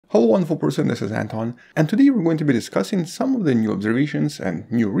Hello wonderful person, this is Anton, and today we're going to be discussing some of the new observations and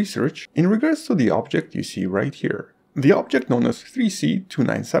new research in regards to the object you see right here. The object known as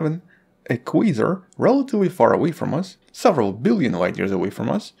 3C297, a quasar relatively far away from us, several billion light years away from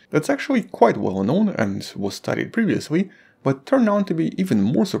us, that's actually quite well known and was studied previously, but turned out to be even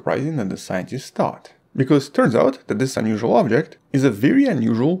more surprising than the scientists thought. Because it turns out that this unusual object is a very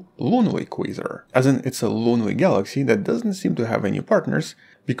unusual lonely quasar, as in it's a lonely galaxy that doesn't seem to have any partners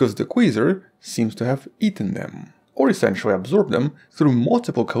because the quasar seems to have eaten them, or essentially absorbed them through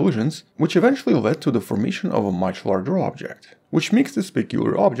multiple collisions, which eventually led to the formation of a much larger object. Which makes this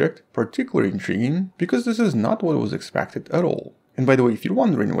peculiar object particularly intriguing because this is not what was expected at all. And by the way, if you're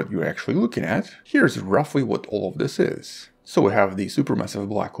wondering what you're actually looking at, here's roughly what all of this is. So we have the supermassive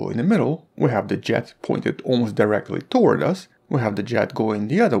black hole in the middle, we have the jet pointed almost directly toward us, we have the jet going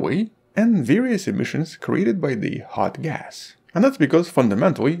the other way, and various emissions created by the hot gas. And that's because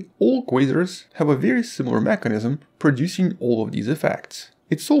fundamentally, all quasars have a very similar mechanism producing all of these effects.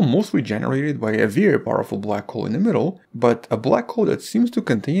 It's all mostly generated by a very powerful black hole in the middle, but a black hole that seems to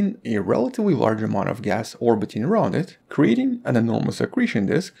contain a relatively large amount of gas orbiting around it, creating an enormous accretion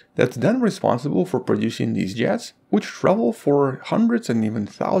disk that's then responsible for producing these jets, which travel for hundreds and even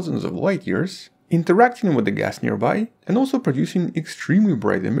thousands of light years, interacting with the gas nearby, and also producing extremely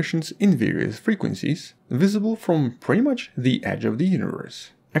bright emissions in various frequencies, visible from pretty much the edge of the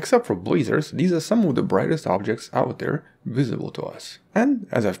universe. Except for blazars, these are some of the brightest objects out there visible to us. And,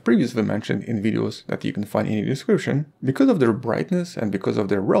 as I've previously mentioned in videos that you can find in the description, because of their brightness and because of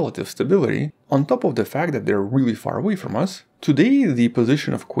their relative stability, on top of the fact that they're really far away from us, today the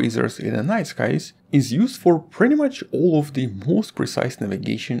position of quasars in the night skies is used for pretty much all of the most precise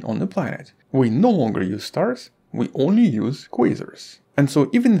navigation on the planet. We no longer use stars, we only use quasars. And so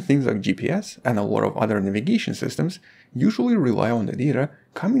even things like GPS and a lot of other navigation systems usually rely on the data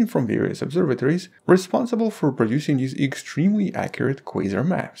coming from various observatories responsible for producing these extremely accurate quasar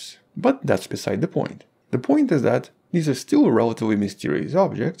maps. But that's beside the point. The point is that these are still relatively mysterious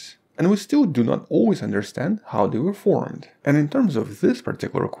objects, and we still do not always understand how they were formed. And in terms of this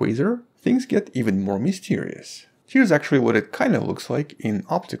particular quasar, things get even more mysterious. Here's actually what it kind of looks like in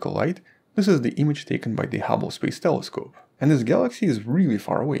optical light. This is the image taken by the Hubble Space Telescope. And this galaxy is really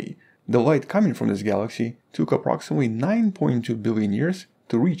far away. The light coming from this galaxy took approximately 9.2 billion years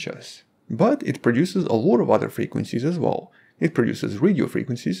to reach us. But it produces a lot of other frequencies as well. It produces radio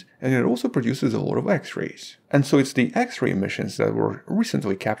frequencies, and it also produces a lot of X-rays. And so it's the X-ray emissions that were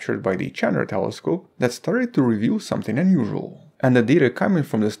recently captured by the Chandra telescope that started to reveal something unusual. And the data coming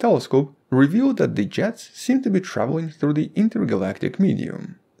from this telescope revealed that the jets seem to be traveling through the intergalactic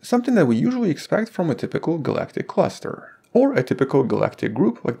medium. Something that we usually expect from a typical galactic cluster, or a typical galactic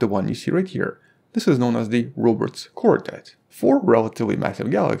group like the one you see right here. This is known as the Roberts Quartet. 4 relatively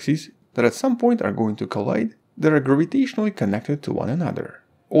massive galaxies that at some point are going to collide that are gravitationally connected to one another.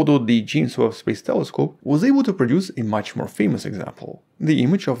 Although the James Webb Space Telescope was able to produce a much more famous example, the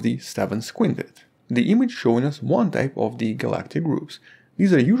image of the Seventh Quintet. The image showing us one type of the galactic groups.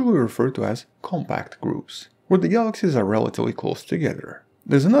 These are usually referred to as compact groups, where the galaxies are relatively close together.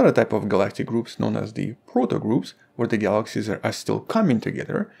 There's another type of galactic groups known as the proto-groups, where the galaxies are still coming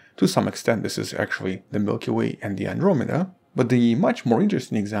together. To some extent this is actually the Milky Way and the Andromeda, but the much more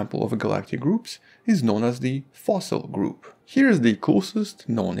interesting example of galactic groups is known as the fossil group. Here is the closest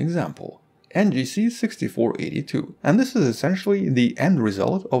known example, NGC 6482, and this is essentially the end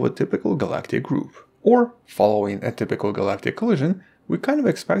result of a typical galactic group. Or, following a typical galactic collision, we kind of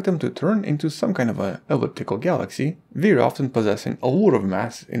expect them to turn into some kind of an elliptical galaxy, very often possessing a lot of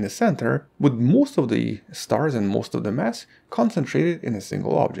mass in the center, with most of the stars and most of the mass concentrated in a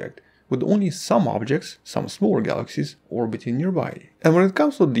single object, with only some objects, some smaller galaxies, orbiting nearby. And when it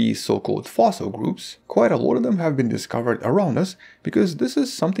comes to the so-called fossil groups, quite a lot of them have been discovered around us, because this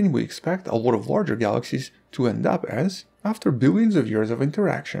is something we expect a lot of larger galaxies to end up as after billions of years of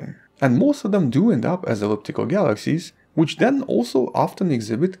interaction. And most of them do end up as elliptical galaxies, which then also often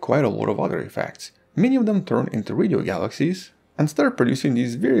exhibit quite a lot of other effects. Many of them turn into radio galaxies and start producing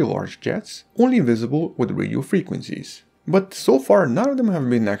these very large jets, only visible with radio frequencies. But so far none of them have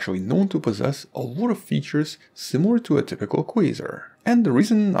been actually known to possess a lot of features similar to a typical quasar. And the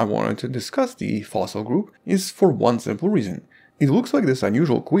reason I wanted to discuss the fossil group is for one simple reason. It looks like this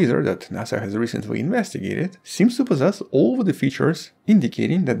unusual quasar that NASA has recently investigated seems to possess all of the features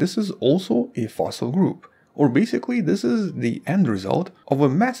indicating that this is also a fossil group. Or basically this is the end result of a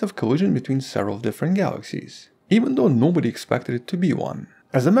massive collision between several different galaxies, even though nobody expected it to be one.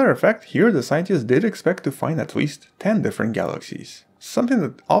 As a matter of fact, here the scientists did expect to find at least 10 different galaxies, something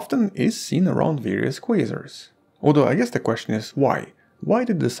that often is seen around various quasars. Although I guess the question is why? why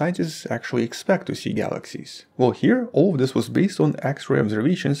did the scientists actually expect to see galaxies? Well, here all of this was based on X-ray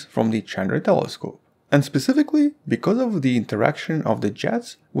observations from the Chandra Telescope. And specifically because of the interaction of the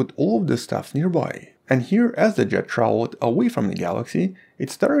jets with all of the stuff nearby. And here, as the jet traveled away from the galaxy, it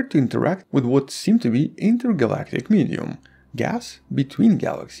started to interact with what seemed to be intergalactic medium, gas between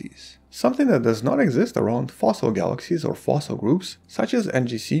galaxies. Something that does not exist around fossil galaxies or fossil groups such as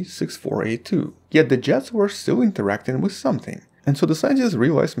NGC 6482. Yet the jets were still interacting with something. And so the scientists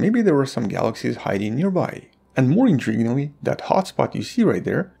realized maybe there were some galaxies hiding nearby. And more intriguingly, that hotspot you see right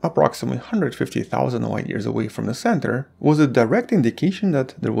there, approximately 150,000 light years away from the center, was a direct indication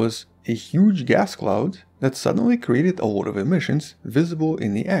that there was a huge gas cloud that suddenly created a lot of emissions visible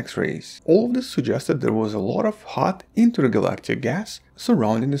in the X-rays. All of this suggested there was a lot of hot intergalactic gas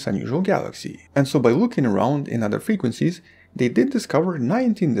surrounding this unusual galaxy. And so by looking around in other frequencies, they did discover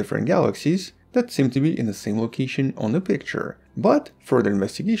 19 different galaxies that seemed to be in the same location on the picture. But further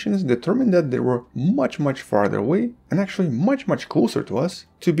investigations determined that they were much farther away and actually much closer to us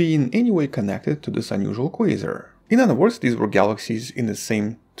to be in any way connected to this unusual quasar. In other words, these were galaxies in the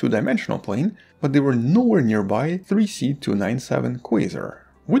same two-dimensional plane, but they were nowhere nearby 3C297 quasar,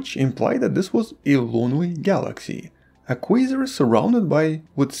 which implied that this was a lonely galaxy, a quasar surrounded by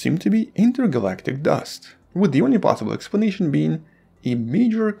what seemed to be intergalactic dust, with the only possible explanation being a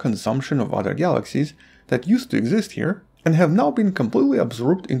major consumption of other galaxies that used to exist here and have now been completely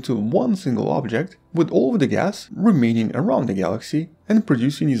absorbed into one single object, with all of the gas remaining around the galaxy and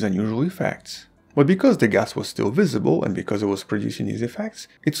producing these unusual effects. But because the gas was still visible and because it was producing these effects,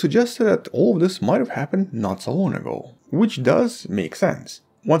 it suggested that all of this might have happened not so long ago, which does make sense.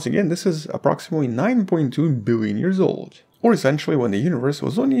 Once again, this is approximately 9.2 billion years old, or essentially when the universe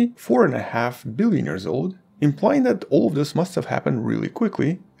was only 4.5 billion years old, implying that all of this must have happened really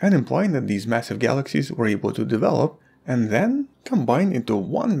quickly, and implying that these massive galaxies were able to develop and then combine into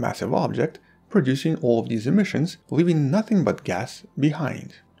one massive object, producing all of these emissions, leaving nothing but gas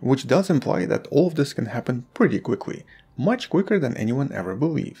behind. Which does imply that all of this can happen pretty quickly, much quicker than anyone ever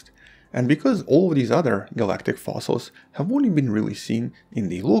believed. And because all of these other galactic fossils have only been really seen in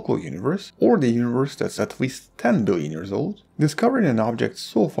the local universe, or the universe that's at least 10 billion years old, discovering an object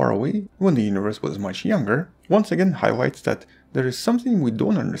so far away when the universe was much younger, once again highlights that there is something we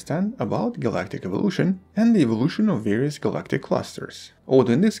don't understand about galactic evolution and the evolution of various galactic clusters,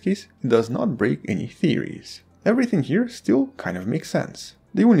 although in this case it does not break any theories. Everything here still kind of makes sense.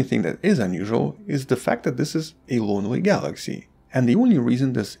 The only thing that is unusual is the fact that this is a lonely galaxy. And the only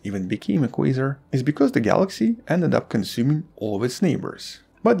reason this even became a quasar is because the galaxy ended up consuming all of its neighbors.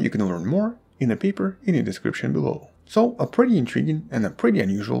 But you can learn more in a paper in the description below. So a pretty intriguing and a pretty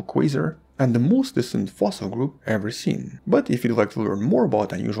unusual quasar, and the most distant fossil group ever seen. But if you'd like to learn more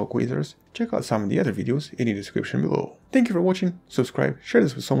about unusual quasars, check out some of the other videos in the description below. Thank you for watching, subscribe, share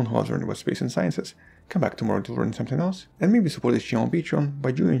this with someone who loves learning about space and sciences. Come back tomorrow to learn something else, and maybe support this channel on Patreon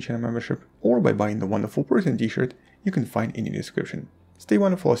by joining channel membership or by buying the Wonderful Person t-shirt you can find in the description. Stay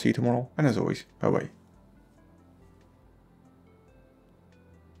wonderful, I'll see you tomorrow, and as always, bye bye.